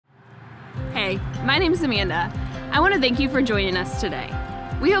Hey, my name's Amanda. I want to thank you for joining us today.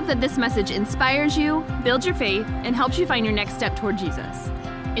 We hope that this message inspires you, builds your faith, and helps you find your next step toward Jesus.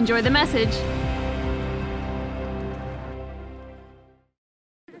 Enjoy the message.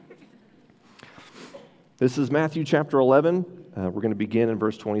 This is Matthew chapter 11. We're going to begin in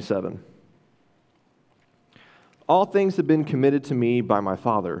verse 27. All things have been committed to me by my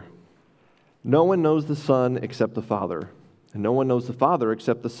Father. No one knows the Son except the Father, and no one knows the Father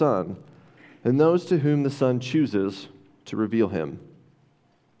except the Son, and those to whom the Son chooses to reveal him.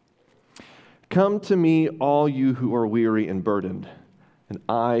 Come to me, all you who are weary and burdened, and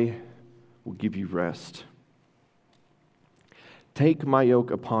I will give you rest. Take my yoke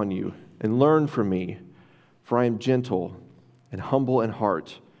upon you and learn from me, for I am gentle and humble in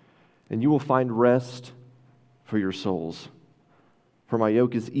heart, and you will find rest for your souls. For my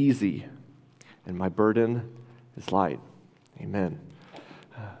yoke is easy, and my burden is light. Amen.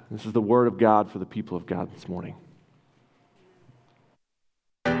 This is the word of God for the people of God this morning.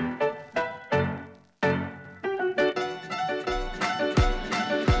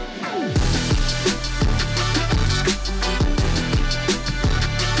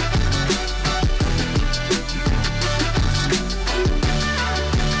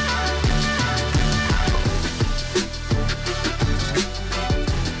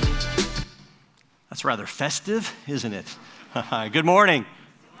 That's rather festive, isn't it? Good morning.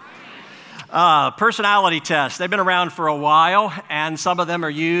 Personality tests, they've been around for a while, and some of them are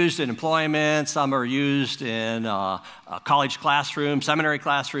used in employment, some are used in college classrooms, seminary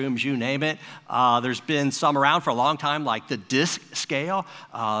classrooms, you name it. There's been some around for a long time, like the DISC scale.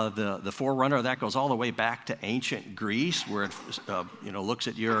 The forerunner of that goes all the way back to ancient Greece, where it looks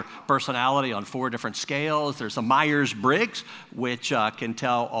at your personality on 4 different scales. There's a Myers-Briggs, which can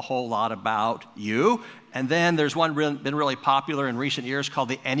tell a whole lot about you. And then there's one been really popular in recent years called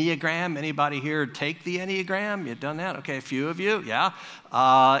the Enneagram. Anybody here take the Enneagram? You've done that? Okay, a few of you, yeah.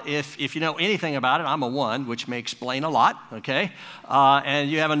 If you know anything about it, I'm a 1, which may explain a lot, okay?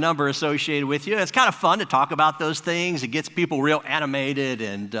 And you have a number associated with you. It's kind of fun to talk about those things. It gets people real animated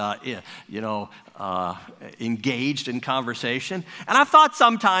and, engaged in conversation. And I've thought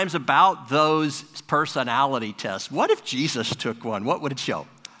sometimes about those personality tests. What if Jesus took one? What would it show?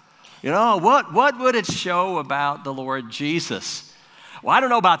 What would it show about the Lord Jesus? Well, I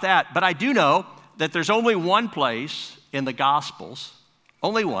don't know about that, but I do know that there's only one place in the Gospels,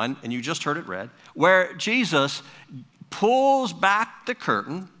 only one, and you just heard it read, where Jesus pulls back the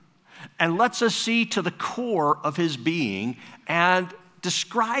curtain and lets us see to the core of his being and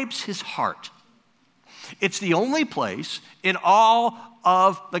describes his heart. It's the only place in all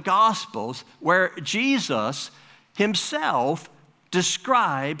of the Gospels where Jesus himself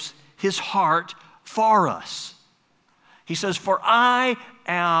describes his heart for us. He says, "For I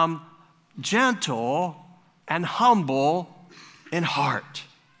am gentle and humble in heart."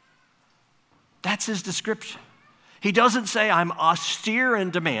 That's his description. He doesn't say I'm austere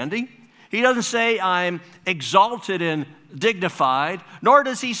and demanding. He doesn't say I'm exalted and dignified, nor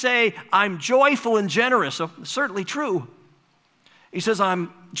does he say I'm joyful and generous. So, certainly true. He says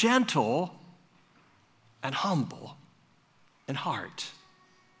I'm gentle and humble in heart.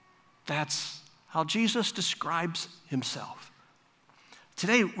 That's how Jesus describes himself.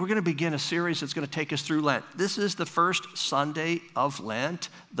 Today, we're going to begin a series that's going to take us through Lent. This is the first Sunday of Lent.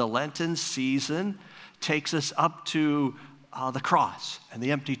 The Lenten season takes us up to the cross and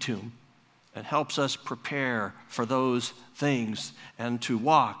the empty tomb and helps us prepare for those things and to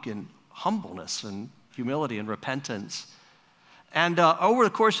walk in humbleness and humility and repentance. And over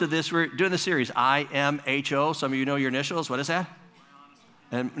the course of this, we're doing the series, IMHO. Some of you know your initials. What is that?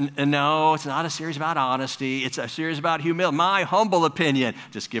 And no, it's not a series about honesty. It's a series about humility. My humble opinion.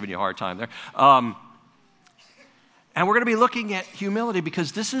 Just giving you a hard time there. And we're going to be looking at humility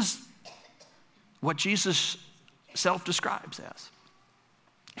because this is what Jesus self-describes as.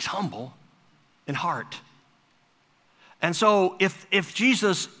 He's humble in heart. And so if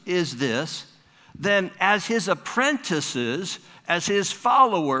Jesus is this, then as his apprentices, as his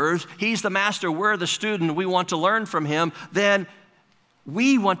followers, he's the master, we're the student, we want to learn from him, then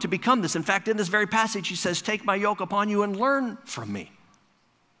we want to become this. In fact, in this very passage, he says, "Take my yoke upon you and learn from me."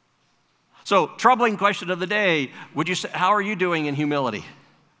 So, troubling question of the day, would you say, how are you doing in humility?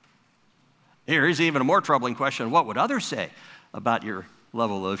 Here's even a more troubling question. What would others say about your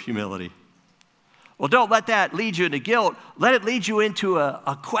level of humility? Well, don't let that lead you into guilt. Let it lead you into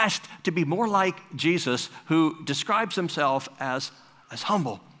a quest to be more like Jesus, who describes himself as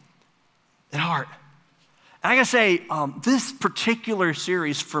humble in heart. And I gotta say, this particular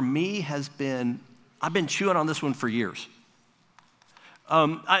series for me has been, I've been chewing on this one for years.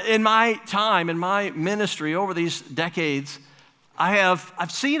 In my time, in my ministry over these decades,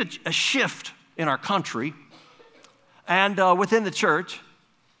 I've seen a shift in our country and within the church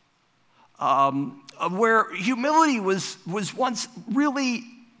where humility was once really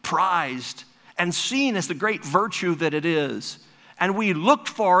prized and seen as the great virtue that it is. And we looked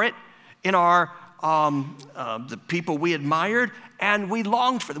for it in our the people we admired, and we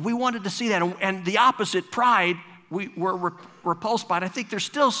longed for it. We wanted to see that. And the opposite, pride, we were repulsed by it. I think there's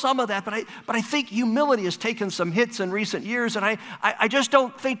still some of that, but I think humility has taken some hits in recent years, and I just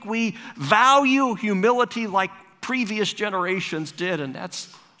don't think we value humility like previous generations did, and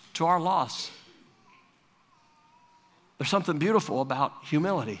that's to our loss. There's something beautiful about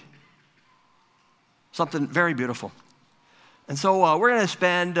humility. Something very beautiful. And so we're going to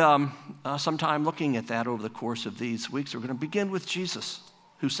spend some time looking at that over the course of these weeks. We're going to begin with Jesus,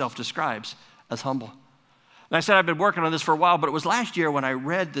 who self-describes as humble. And I said I've been working on this for a while, but it was last year when I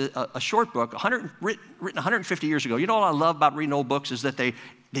read a short book, written 150 years ago. You know what I love about reading old books is that they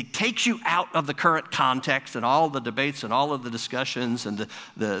take you out of the current context and all the debates and all of the discussions and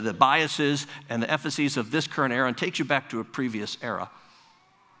the biases and the emphases of this current era and takes you back to a previous era.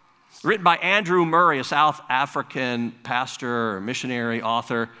 Written by Andrew Murray, a South African pastor, or missionary,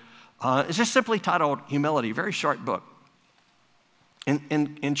 author. It's just simply titled Humility, a very short book.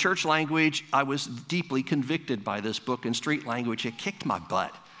 In church language, I was deeply convicted by this book. In street language, it kicked my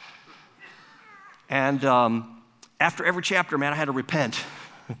butt. And after every chapter, man, I had to repent.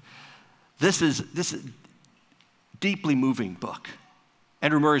 This is a deeply moving book.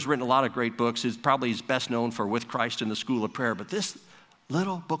 Andrew Murray's written a lot of great books. He's probably best known for With Christ in the School of Prayer. But this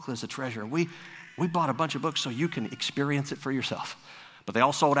little booklet is a treasure. We bought a bunch of books so you can experience it for yourself. But they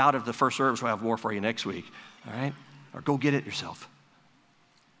all sold out of the first service. We'll have more for you next week, all right? Or go get it yourself.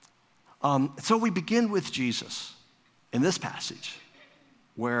 So we begin with Jesus in this passage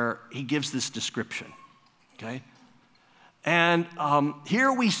where he gives this description, okay? And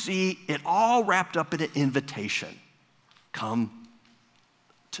here we see it all wrapped up in an invitation. Come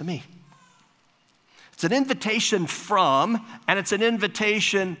to me. It's an invitation from, and it's an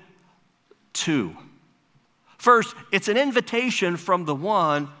invitation to. First, it's an invitation from the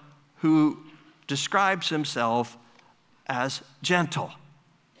one who describes himself as gentle.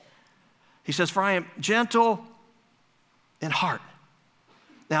 He says, for I am gentle in heart.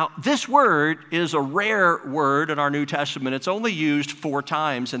 Now, this word is a rare word in our New Testament. It's only used 4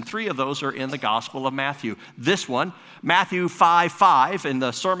 times, and 3 of those are in the Gospel of Matthew. This one, Matthew 5:5, in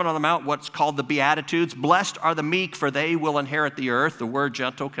the Sermon on the Mount, what's called the Beatitudes. Blessed are the meek, for they will inherit the earth. The word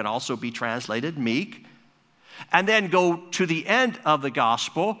gentle can also be translated meek. And then go to the end of the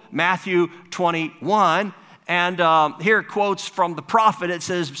Gospel, Matthew 21, and here quotes from the prophet. It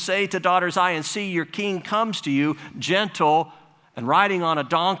says, say to daughter Zion, see, your king comes to you, gentle and riding on a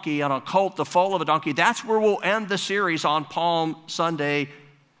donkey, on a colt, the foal of a donkey. That's where we'll end the series on Palm Sunday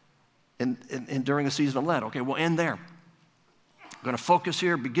during the season of Lent. Okay, we'll end there. We're going to focus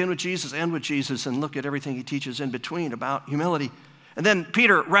here, begin with Jesus, end with Jesus, and look at everything he teaches in between about humility. And then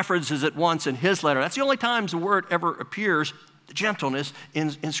Peter references it once in his letter. That's the only times the word ever appears, gentleness,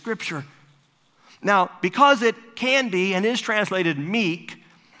 in Scripture. Now, because it can be and is translated meek,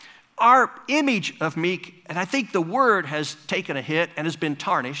 our image of meek, and I think the word has taken a hit and has been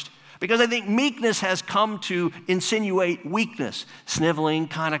tarnished, because I think meekness has come to insinuate weakness, sniveling,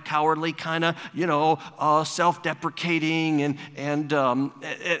 kind of cowardly, kind of, self-deprecating,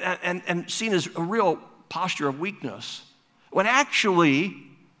 and seen as a real posture of weakness. When actually,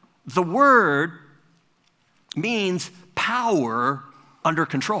 the word means power under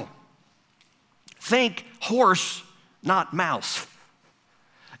control. Think horse, not mouse.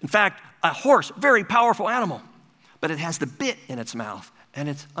 In fact, a horse, very powerful animal, but it has the bit in its mouth, and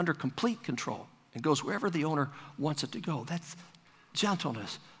it's under complete control. It goes wherever the owner wants it to go. That's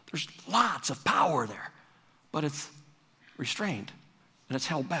gentleness. There's lots of power there, but it's restrained, and it's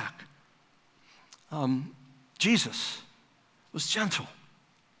held back. Jesus was gentle.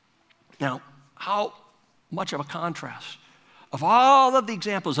 Now, how much of a contrast of all of the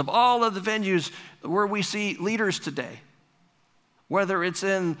examples, of all of the venues where we see leaders today, whether it's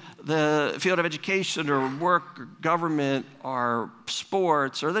in the field of education or work or government or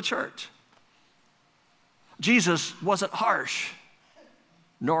sports or the church. Jesus wasn't harsh,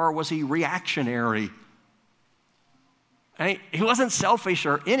 nor was he reactionary. And he wasn't selfish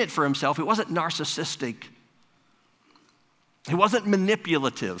or in it for himself. He wasn't narcissistic. He wasn't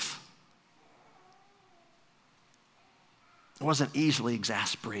manipulative. He wasn't easily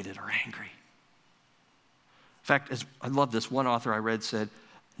exasperated or angry. In fact, I love this. One author I read said,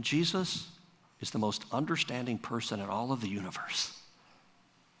 Jesus is the most understanding person in all of the universe.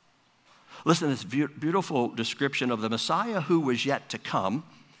 Listen to this beautiful description of the Messiah who was yet to come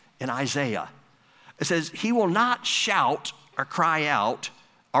in Isaiah. It says, he will not shout or cry out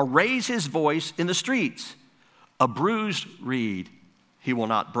or raise his voice in the streets. A bruised reed he will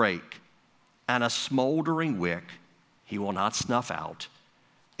not break, and a smoldering wick he will not snuff out.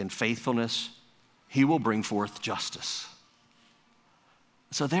 In faithfulness he will bring forth justice.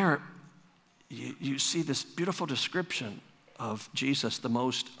 So there you see this beautiful description of Jesus, the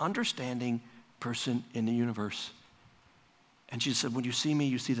most understanding person in the universe. And Jesus said, when you see me,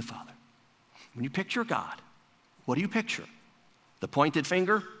 you see the Father. When you picture God, what do you picture? The pointed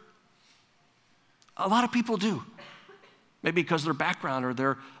finger? A lot of people do. Maybe because of their background or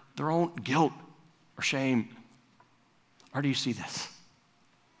their own guilt or shame. Or do you see this?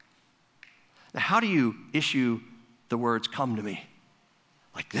 Now, how do you issue the words, come to me?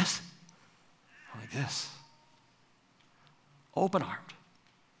 Like this? Or like this? Open-armed.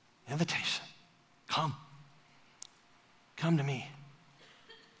 Invitation. Come. Come to me.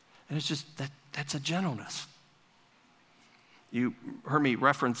 And it's just that's a gentleness. You heard me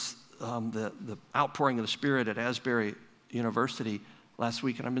reference the outpouring of the Spirit at Asbury University last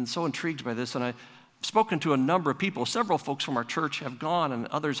week, and I've been so intrigued by this, and I've spoken to a number of people. Several folks from our church have gone, and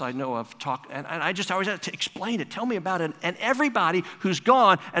others I know have talked, and I always had to explain it, tell me about it, and everybody who's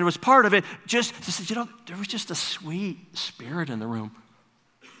gone and was part of it just said, there was just a sweet spirit in the room.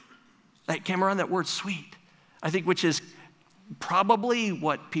 That came around that word sweet, I think, which is probably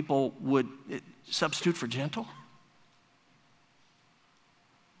what people would substitute for gentle.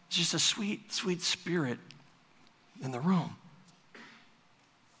 It's just a sweet, sweet spirit in the room.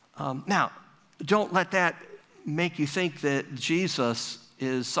 Now, don't let that make you think that Jesus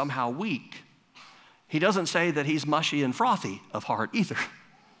is somehow weak. He doesn't say that he's mushy and frothy of heart either.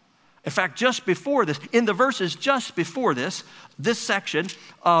 In fact, just before this, in the verses just before this section,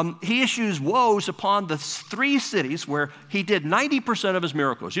 he issues woes upon the 3 cities where he did 90% of his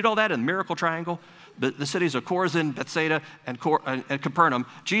miracles. You know that in the miracle triangle? The cities of Chorazin, Bethsaida, and Capernaum.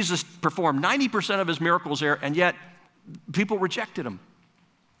 Jesus performed 90% of his miracles there, and yet people rejected him.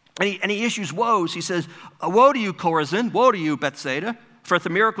 And he issues woes. He says, woe to you, Chorazin, woe to you, Bethsaida, for if the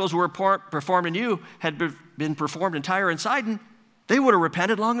miracles were performed in you had been performed in Tyre and Sidon, they would have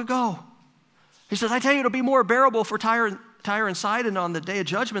repented long ago. He says, I tell you, it'll be more bearable for Tyre and Sidon on the day of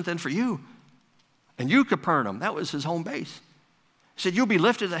judgment than for you. And you, Capernaum, that was his home base. He said, you'll be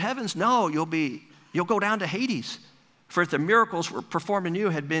lifted to the heavens? No, you'll go down to Hades. For if the miracles were performed in you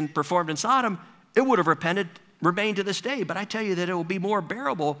had been performed in Sodom, it would have remained to this day. But I tell you that it will be more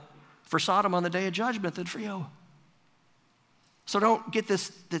bearable for Sodom on the day of judgment than for you. So don't get this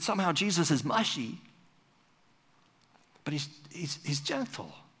that somehow Jesus is mushy, but he's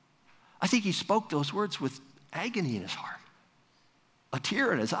gentle. I think he spoke those words with agony in his heart, a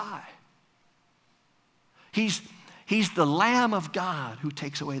tear in his eye. He's the Lamb of God who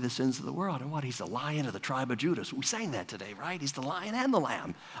takes away the sins of the world. And what? He's the Lion of the tribe of Judah. So we sang that today, right? He's the Lion and the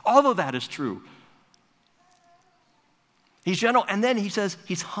Lamb. All of that is true. He's gentle, and then he says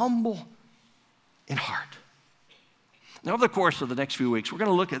he's humble in heart. Now, over the course of the next few weeks, we're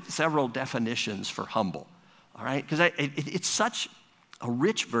going to look at several definitions for humble, all right? Because it's such a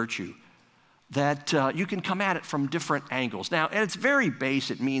rich virtue that you can come at it from different angles. Now, at its very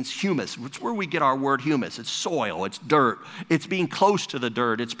base, it means humus. It's where we get our word humus. It's soil, it's dirt. It's being close to the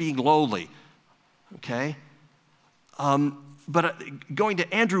dirt. It's being lowly, okay? But going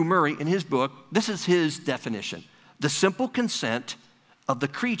to Andrew Murray in his book, this is his definition. The simple consent of the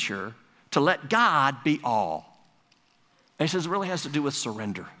creature to let God be all. And he says it really has to do with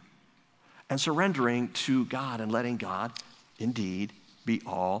surrender. And surrendering to God and letting God indeed be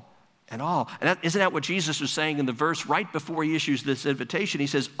all and all. And isn't that what Jesus was saying in the verse right before he issues this invitation? He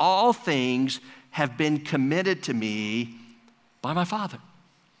says, all things have been committed to me by my Father.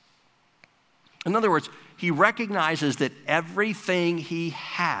 In other words, he recognizes that everything he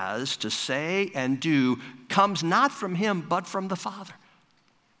has to say and do comes not from him, but from the Father.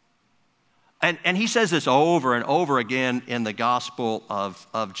 And he says this over and over again in the Gospel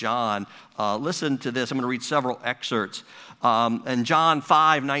of John. Listen to this. I'm going to read several excerpts. In John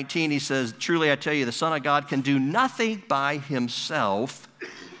 5:19, he says, truly I tell you, the Son of God can do nothing by himself.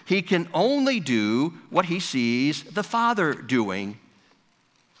 He can only do what he sees the Father doing.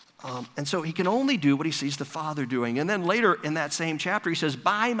 And so he can only do what he sees the Father doing. And then later in that same chapter, he says,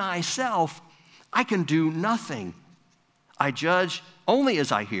 by myself, I can do nothing. I judge only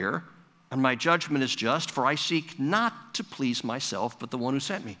as I hear, and my judgment is just, for I seek not to please myself, but the one who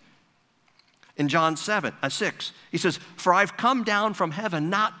sent me. In John 6, he says, for I've come down from heaven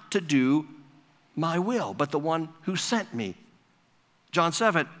not to do my will, but the one who sent me. John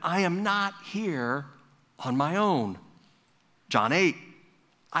 7, I am not here on my own. John 8,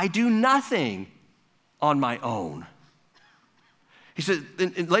 I do nothing on my own. He said,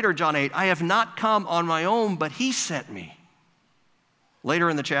 later in John 8, I have not come on my own, but he sent me. Later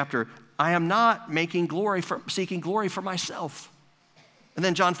in the chapter, I am not seeking glory for myself. And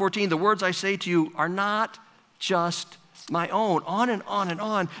then John 14, the words I say to you are not just my own. On and on and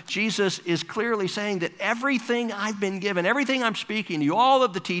on. Jesus is clearly saying that everything I've been given, everything I'm speaking to you, all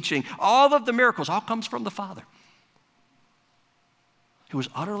of the teaching, all of the miracles, all comes from the Father. He was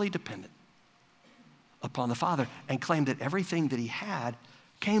utterly dependent upon the Father and claimed that everything that he had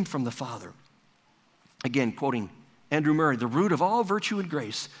came from the Father. Again, quoting Andrew Murray, the root of all virtue and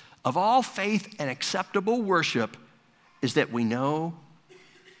grace, of all faith and acceptable worship, is that we know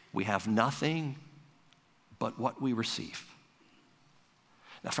we have nothing but what we receive.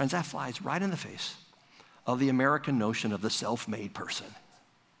 Now, friends, that flies right in the face of the American notion of the self-made person.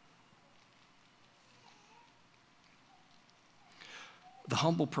 The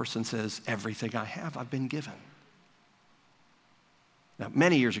humble person says, everything I have, I've been given. Now,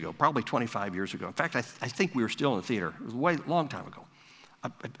 many years ago, probably 25 years ago, in fact, I think we were still in the theater. It was a long time ago. I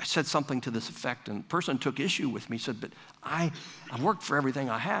said something to this effect, and the person took issue with me, said, but I worked for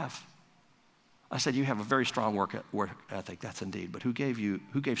everything I have. I said, you have a very strong work ethic, that's indeed, but who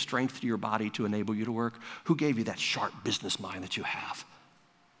gave strength to your body to enable you to work? Who gave you that sharp business mind that you have?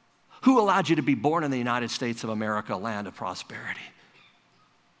 Who allowed you to be born in the United States of America, a land of prosperity?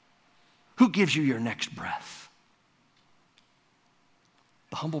 Who gives you your next breath?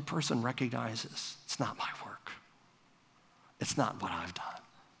 The humble person recognizes it's not my work. It's not what I've done.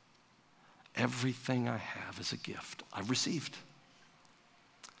 Everything I have is a gift I've received.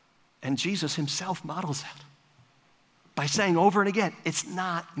 And Jesus himself models that by saying over and again, it's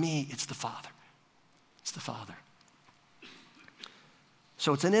not me, it's the Father. It's the Father.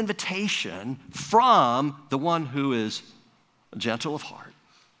 So it's an invitation from the one who is gentle of heart,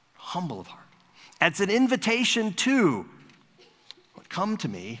 humble of heart. It's an invitation to come to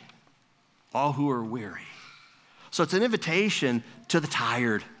me, all who are weary. So it's an invitation to the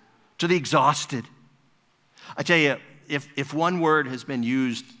tired, to the exhausted. I tell you, if one word has been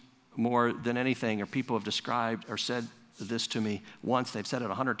used more than anything, or people have described or said this to me once, they've said it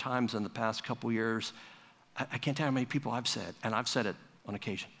 100 times in the past couple years, I can't tell you how many people I've said, and I've said it on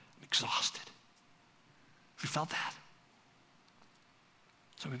occasion, I'm exhausted. Have you felt that?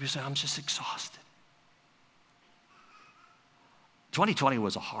 Some people say, I'm just exhausted. 2020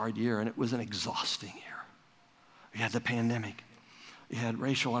 was a hard year, and it was an exhausting year. You had the pandemic. You had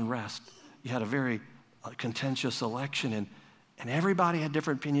racial unrest. You had a very contentious election, and everybody had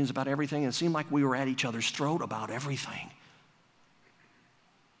different opinions about everything, and it seemed like we were at each other's throat about everything.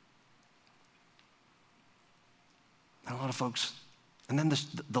 And a lot of folks, and then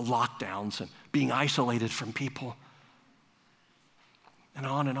the lockdowns and being isolated from people, and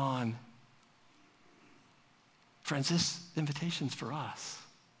on and on. Friends, this invitation's for us.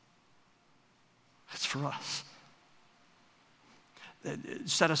 It's for us.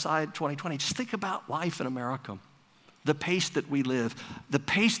 Set aside 2020. Just think about life in America. The pace that we live, the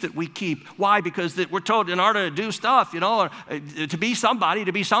pace that we keep. Why? Because we're told in order to do stuff, to be somebody,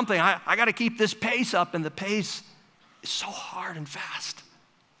 to be something, I got to keep this pace up, and the pace is so hard and fast.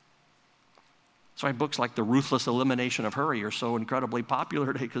 That's why books like The Ruthless Elimination of Hurry are so incredibly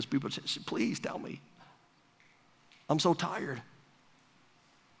popular today, because people say, please tell me. I'm so tired.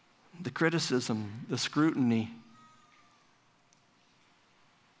 The criticism, the scrutiny,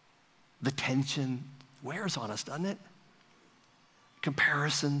 the tension wears on us, doesn't it?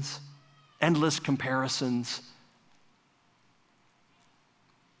 Comparisons, endless comparisons.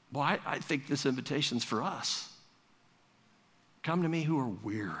 Well, I think this invitation's for us. Come to me who are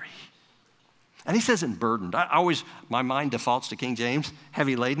weary. And he says, and burdened. My mind defaults to King James,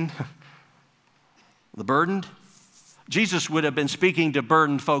 heavy laden. The burdened. Jesus would have been speaking to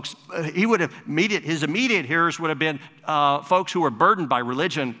burdened folks. His immediate hearers would have been folks who were burdened by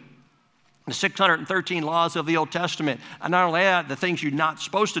religion, the 613 laws of the Old Testament. And not only that, the things you're not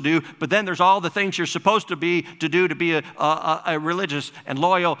supposed to do, but then there's all the things you're supposed to do to be a religious and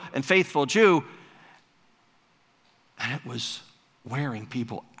loyal and faithful Jew. And it was wearing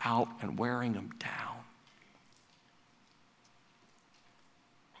people out and wearing them down.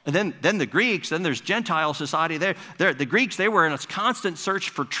 And then the Greeks, then there's Gentile society. The Greeks, they were in a constant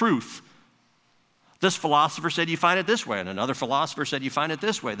search for truth. This philosopher said you find it this way, and another philosopher said you find it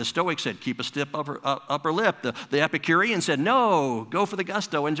this way. The Stoics said keep a stiff upper lip. The Epicurean said no, go for the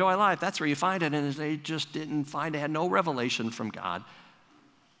gusto, enjoy life. That's where you find it, and they just didn't find it, had no revelation from God.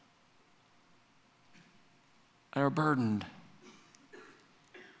 And are burdened.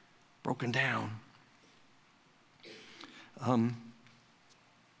 broken down.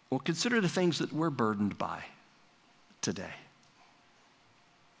 Well, consider the things that we're burdened by today.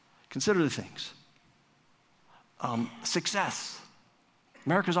 Consider the things. Success.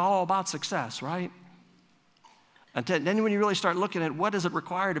 America's all about success, right? And then when you really start looking at what does it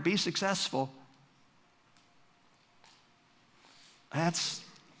require to be successful, it's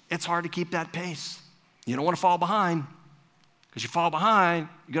hard to keep that pace. You don't want to fall behind, because you fall behind,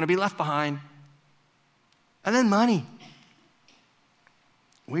 you're going to be left behind. And then money.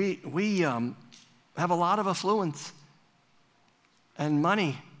 We have a lot of affluence, and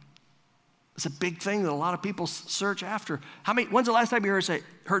money is a big thing that a lot of people search after. When's the last time you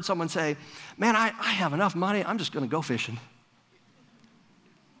heard someone say, man, I have enough money, I'm just going to go fishing?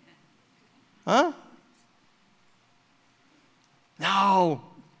 Huh? No.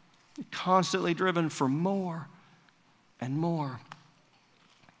 Constantly driven for more and more.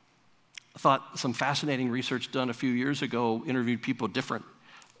 I thought some fascinating research done a few years ago interviewed people at different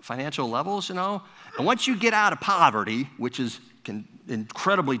financial levels, And once you get out of poverty, which is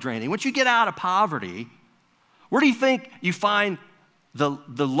incredibly draining, once you get out of poverty, where do you think you find the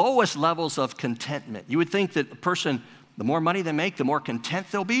lowest levels of contentment? You would think that a person, the more money they make, the more content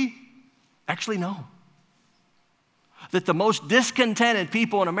they'll be. Actually, no. That the most discontented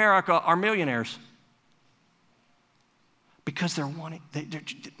people in America are millionaires. Because they're wanting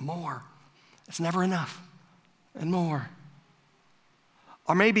more. It's never enough. And more.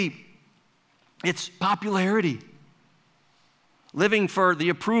 Or maybe it's popularity. Living for the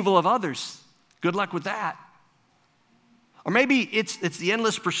approval of others. Good luck with that. Or maybe it's the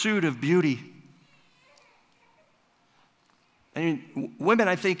endless pursuit of beauty. I mean, women,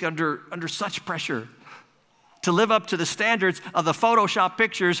 I think, under such pressure to live up to the standards of the Photoshop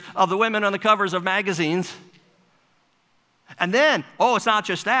pictures of the women on the covers of magazines. And then, it's not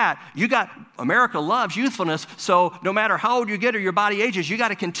just that. America loves youthfulness, so no matter how old you get or your body ages, you got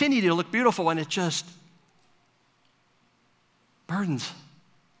to continue to look beautiful, and it just burdens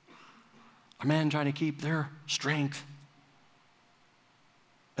a man trying to keep their strength.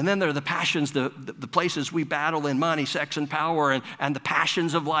 And then there are the passions, the places we battle in money, sex, and power, and the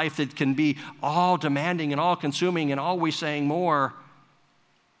passions of life that can be all demanding and all consuming and always saying more,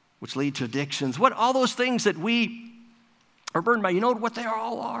 which lead to addictions. All those things that we are burdened by, you know what they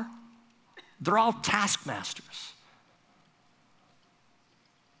all are? They're all taskmasters.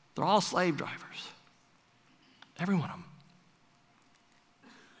 They're all slave drivers. Every one of them.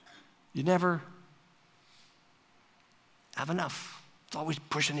 You never have enough. It's always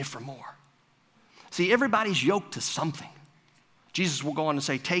pushing you for more. See, everybody's yoked to something. Jesus will go on to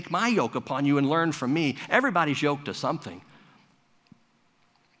say, take my yoke upon you and learn from me. Everybody's yoked to something.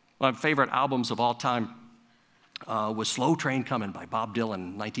 One of my favorite albums of all time was Slow Train Coming by Bob Dylan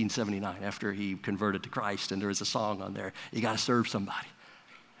in 1979 after he converted to Christ. And there is a song on there, you got to serve somebody.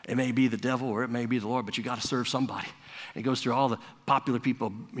 It may be the devil or it may be the Lord, but you got to serve somebody. And it goes through all the popular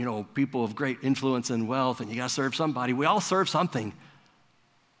people, people of great influence and wealth, and you got to serve somebody. We all serve something.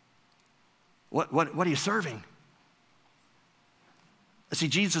 What are you serving? See,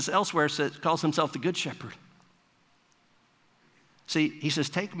 Jesus elsewhere calls himself the Good Shepherd. See, he says,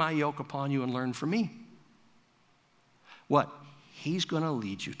 take my yoke upon you and learn from me. What? He's going to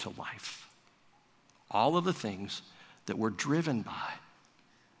lead you to life. All of the things that we're driven by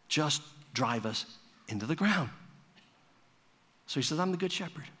just drive us into the ground. So he says, I'm the Good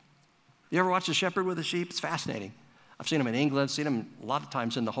Shepherd. You ever watch a shepherd with a sheep? It's fascinating. I've seen them in England, seen them a lot of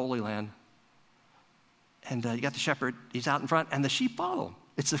times in the Holy Land. And you got the shepherd, he's out in front, and the sheep follow him.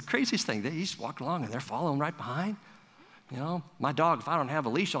 It's the craziest thing. He's walking along, and they're following right behind. My dog, if I don't have a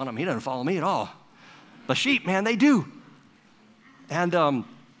leash on him, he doesn't follow me at all. The sheep, man, they do. And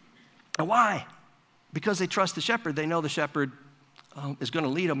why? Because they trust the shepherd. They know the shepherd is going to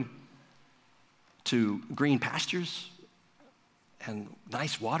lead them to green pastures and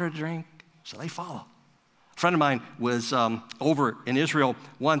nice water to drink, so they follow. A friend of mine was over in Israel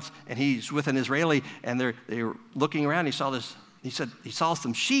once, and he's with an Israeli, and they were looking around. He saw this. He said he saw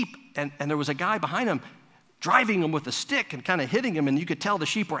some sheep, and there was a guy behind him driving them with a stick and kind of hitting them, and you could tell the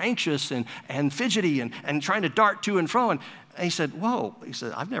sheep were anxious and fidgety and trying to dart to and fro. And he said, whoa. He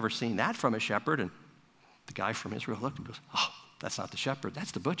said, I've never seen that from a shepherd. And the guy from Israel looked and goes, oh, that's not the shepherd.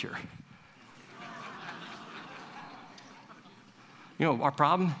 That's the butcher. Our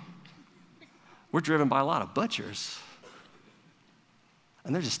problem? We're driven by a lot of butchers,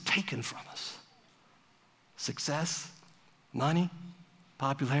 and they're just taken from us. Success, money,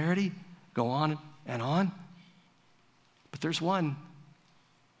 popularity, go on and on. But there's one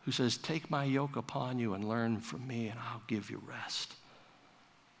who says, take my yoke upon you and learn from me, and I'll give you rest.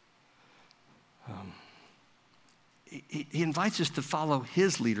 he invites us to follow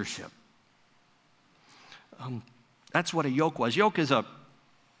his leadership. That's what a yoke was. Yoke is an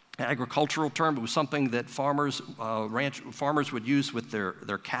agricultural term. It was something that farmers would use with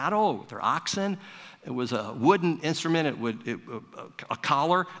their cattle, with their oxen. It was a wooden instrument. A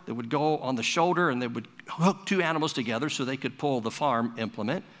collar that would go on the shoulder, and they would hook two animals together so they could pull the farm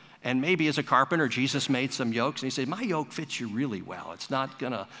implement. And maybe as a carpenter, Jesus made some yokes, and he said, my yoke fits you really well. It's not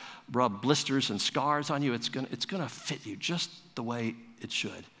going to rub blisters and scars on you. It's going to fit you just the way it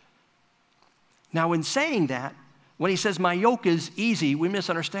should. Now, in saying that, when he says, my yoke is easy, we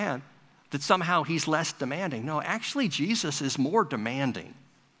misunderstand that somehow he's less demanding. No, actually, Jesus is more demanding.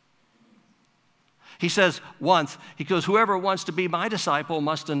 He says once, he goes, whoever wants to be my disciple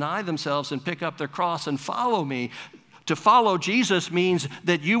must deny themselves and pick up their cross and follow me. To follow Jesus means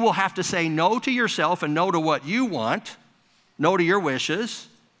that you will have to say no to yourself and no to what you want, no to your wishes,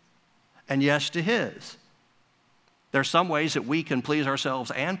 and yes to his. There are some ways that we can please ourselves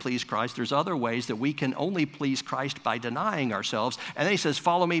and please Christ. There's other ways that we can only please Christ by denying ourselves. And then he says,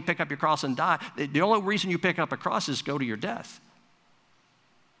 follow me, pick up your cross, and die. The only reason you pick up a cross is to go to your death.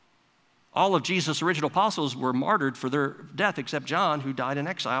 All of Jesus' original apostles were martyred for their death, except John, who died in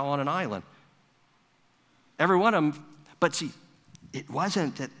exile on an island. Every one of them. But see, it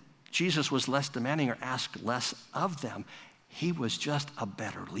wasn't that Jesus was less demanding or asked less of them. He was just a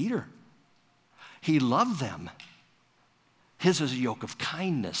better leader. He loved them. His is a yoke of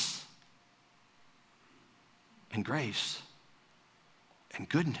kindness and grace and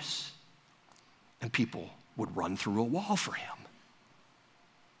goodness. And people would run through a wall for him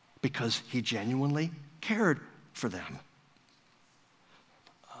because he genuinely cared for them.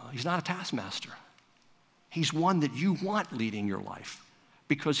 He's not a taskmaster. He's one that you want leading your life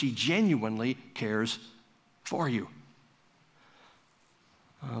because he genuinely cares for you.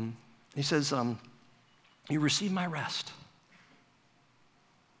 He says, you receive my rest.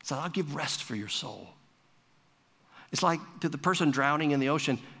 So I'll give rest for your soul. It's like to the person drowning in the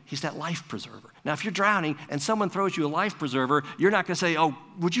ocean, he's that life preserver. Now, if you're drowning and someone throws you a life preserver, you're not going to say, oh,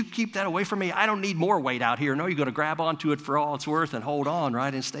 would you keep that away from me? I don't need more weight out here. No, you're going to grab onto it for all it's worth and hold on,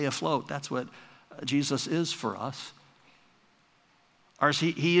 right, and stay afloat. That's what Jesus is for us. Or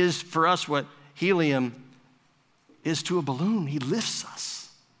he is for us what helium is to a balloon. He lifts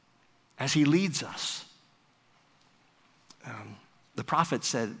us as he leads us. The prophet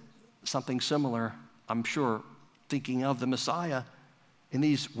said something similar, I'm sure, thinking of the Messiah in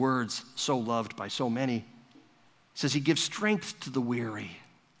these words so loved by so many. He says he gives strength to the weary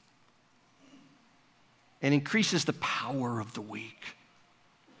and increases the power of the weak.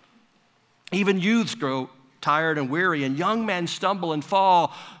 Even youths grow tired and weary, and young men stumble and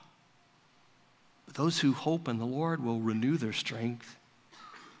fall. But those who hope in the Lord will renew their strength.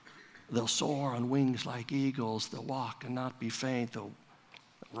 They'll soar on wings like eagles. They'll walk and not be faint. They'll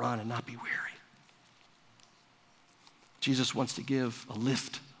run and not be weary. Jesus wants to give a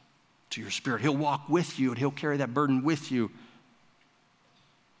lift to your spirit. He'll walk with you, and he'll carry that burden with you.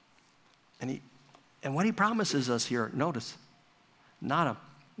 And what he promises us here, notice, not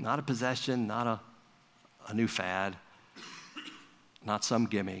a possession, not a new fad, not some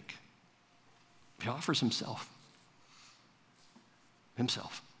gimmick. He offers himself.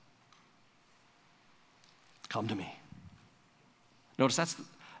 Himself. Come to me. Notice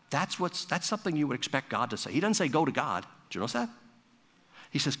that's something you would expect God to say. He doesn't say go to God. Do you notice that?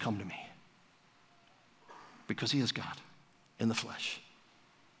 He says come to me. Because he is God in the flesh.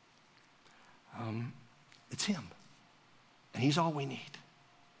 It's him. And he's all we need.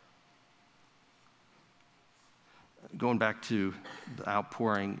 Going back to the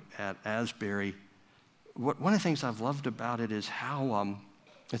outpouring at Asbury, one of the things I've loved about it is how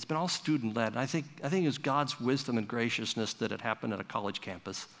it's been all student-led. I think it's God's wisdom and graciousness that it happened at a college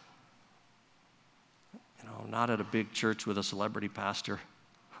campus. Not at a big church with a celebrity pastor.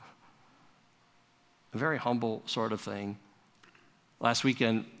 A very humble sort of thing. Last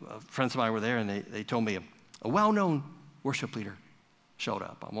weekend, friends of mine were there, and they told me a well-known worship leader showed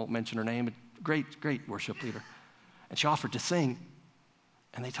up. I won't mention her name, but great worship leader. And she offered to sing,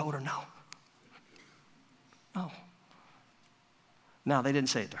 and they told her no. No. Now, they didn't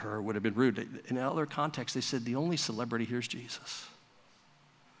say it to her. It would have been rude. In other contexts, they said the only celebrity here is Jesus.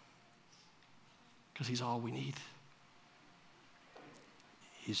 Because he's all we need.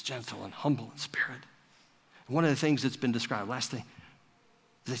 He's gentle and humble in spirit. And one of the things that's been described, last thing,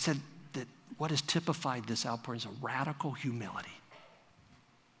 they said that what has typified this outpouring is a radical humility.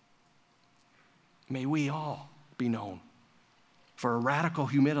 May we all be known for a radical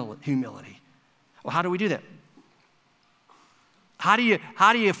humility. Well, how do we do that? How do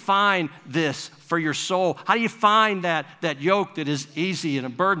you find this for your soul? How do you find that yoke that is easy and a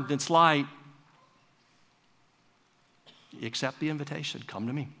burden that's light? You accept the invitation. Come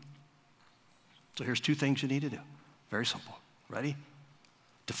to me. So here's 2 things you need to do. Very simple. Ready?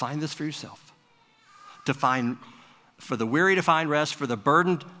 Define this for yourself. For the weary to find rest, for the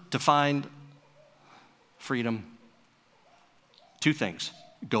burdened to find freedom. 2 things.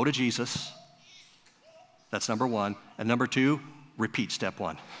 Go to Jesus. That's number 1. And number 2, repeat step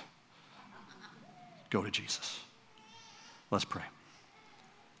 1. Go to Jesus. Let's pray.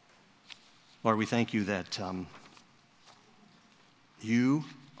 Lord, we thank you that you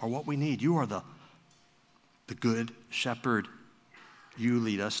are what we need. You are the good shepherd. You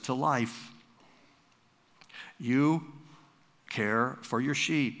lead us to life. You care for your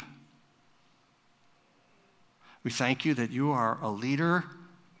sheep. We thank you that you are a leader,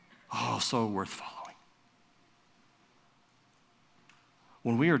 so worth following.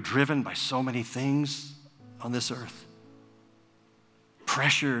 When we are driven by so many things on this earth,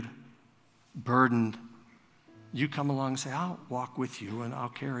 pressured, burdened, you come along and say, I'll walk with you and I'll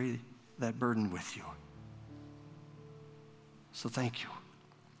carry that burden with you. So thank you.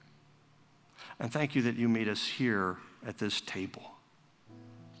 And thank you that you meet us here at this table,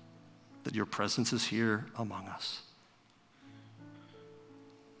 that your presence is here among us.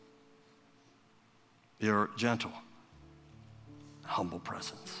 Your gentle, humble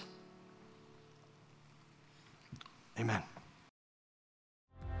presence. Amen.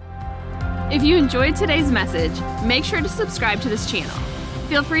 If you enjoyed today's message, make sure to subscribe to this channel.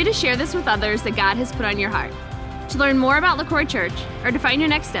 Feel free to share this with others that God has put on your heart. To learn more about LaCroix Church or to find your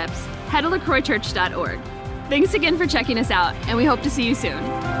next steps, head to lacroixchurch.org. Thanks again for checking us out, and we hope to see you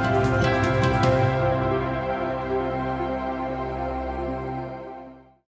soon.